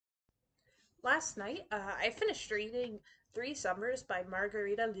Last night, I finished reading Three Summers by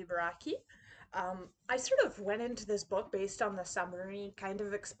Margarita Liberaki. I sort of went into this book based on the summary, kind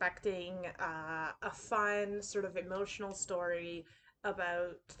of expecting a fun, sort of emotional story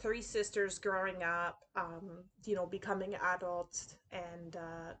about three sisters growing up, becoming adults, and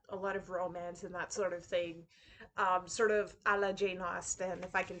a lot of romance and that sort of thing. Sort of a la Jane Austen,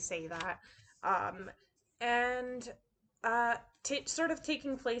 if I can say that. Um, and sort of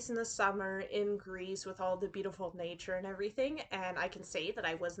taking place in the summer in Greece with all the beautiful nature and everything. And I can say that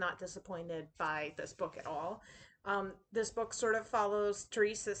I was not disappointed by this book at all. This book sort of follows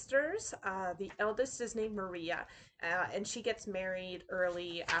three sisters. The eldest is named Maria, and she gets married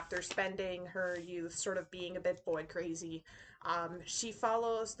early after spending her youth sort of being a bit boy crazy. She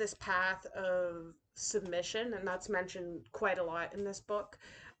follows this path of submission, and that's mentioned quite a lot in this book.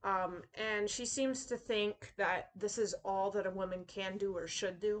 And she seems to think that this is all that a woman can do or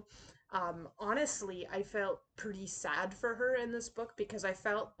should do. Honestly, I felt pretty sad for her in this book because I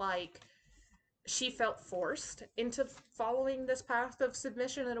felt like she felt forced into following this path of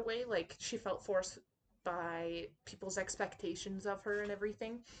submission in a way. Like she felt forced by people's expectations of her and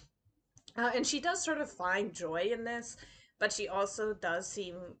everything. And she does sort of find joy in this, but she also does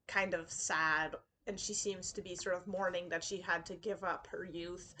seem kind of sad, and she seems to be sort of mourning that she had to give up her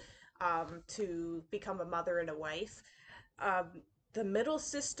youth to become a mother and a wife. The middle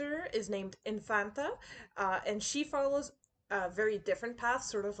sister is named Infanta, and she follows a very different path,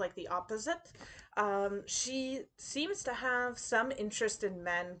 sort of like the opposite. She seems to have some interest in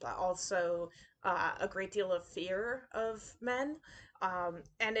men, but also a great deal of fear of men.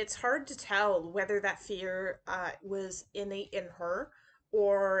 And it's hard to tell whether that fear was innate in her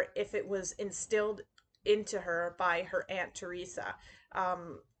or if it was instilled into her by her Aunt Teresa.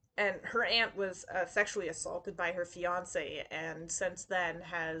 Um, and her aunt was sexually assaulted by her fiance, and since then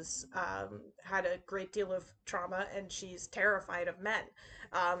has had a great deal of trauma, and she's terrified of men.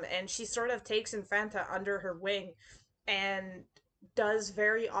 And she sort of takes Infanta under her wing and does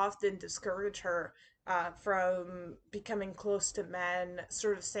very often discourage her from becoming close to men,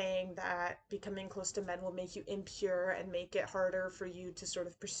 sort of saying that becoming close to men will make you impure and make it harder for you to sort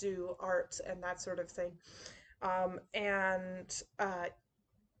of pursue art and that sort of thing. And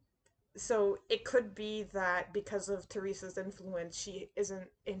so it could be that because of Teresa's influence, she isn't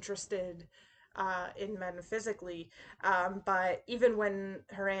interested in men physically. But even when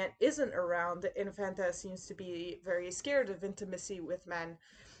her aunt isn't around, Infanta seems to be very scared of intimacy with men.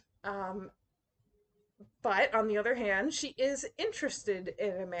 Um, but on the other hand, she is interested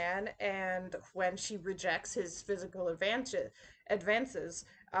in a man, and when she rejects his physical advances,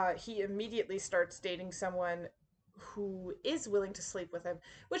 he immediately starts dating someone who is willing to sleep with him,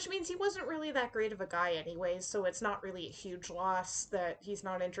 which means he wasn't really that great of a guy anyways, so it's not really a huge loss that he's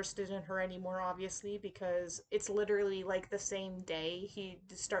not interested in her anymore, obviously, because it's literally like the same day he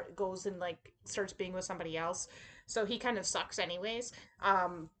goes and like starts being with somebody else. So he kind of sucks anyways.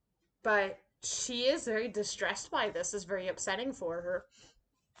 But she is very distressed by this, is very upsetting for her.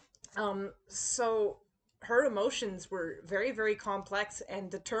 So her emotions were very, very complex,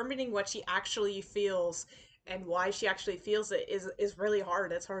 and determining what she actually feels and why she actually feels it is really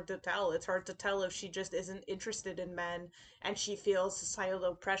hard. It's hard to tell. It's hard to tell if she just isn't interested in men and she feels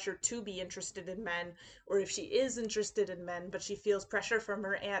societal pressure to be interested in men, or if she is interested in men but she feels pressure from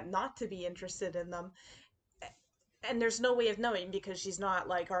her aunt not to be interested in them. And there's no way of knowing because she's not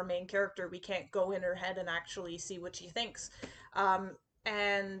like our main character. We can't go in her head and actually see what she thinks.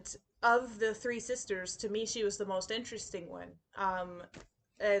 And of the three sisters, to me, she was the most interesting one.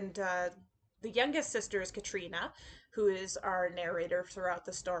 And The youngest sister is Katrina, who is our narrator throughout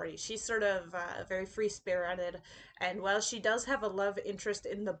the story. She's sort of very free spirited, and while she does have a love interest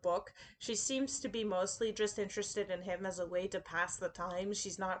in the book, she seems to be mostly just interested in him as a way to pass the time.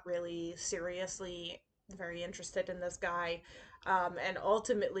 She's not really seriously very interested in this guy. And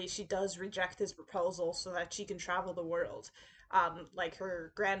ultimately, she does reject his proposal so that she can travel the world, like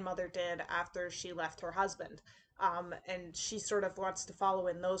her grandmother did after she left her husband. And she sort of wants to follow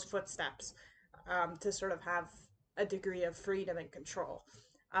in those footsteps to sort of have a degree of freedom and control.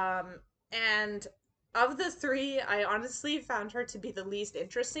 Um, and of the three, I honestly found her to be the least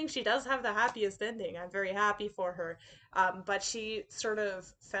interesting. She does have the happiest ending. I'm very happy for her. But she sort of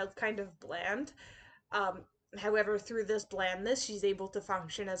felt kind of bland. Um, However, through this blandness, she's able to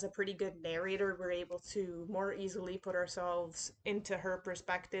function as a pretty good narrator. We're able to more easily put ourselves into her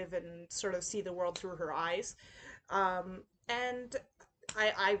perspective and sort of see the world through her eyes. And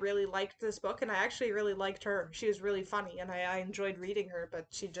I really liked this book, and I actually really liked her. She was really funny, and I enjoyed reading her, but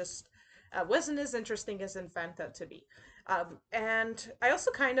she just wasn't as interesting as Infanta to me. And I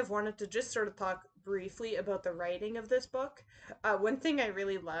also kind of wanted to just sort of talk briefly about the writing of this book. One thing I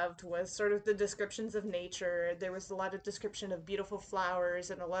really loved was sort of the descriptions of nature. There was a lot of description of beautiful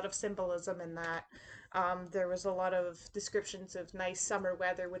flowers and a lot of symbolism in that. There was a lot of descriptions of nice summer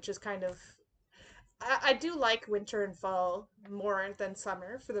weather, which is kind of I do like winter and fall more than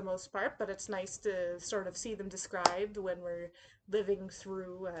summer for the most part, but it's nice to sort of see them described when we're living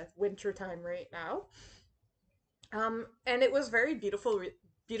through winter time right now. And it was very beautifully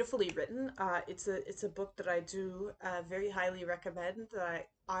written. It's a book that I do very highly recommend. That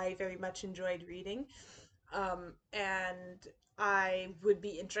I very much enjoyed reading, and I would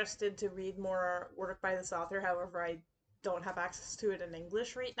be interested to read more work by this author. However, I don't have access to it in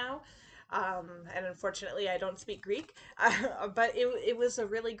English right now. And unfortunately, I don't speak Greek. But it was a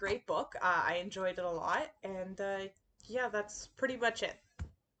really great book. I enjoyed it a lot, and yeah, that's pretty much it.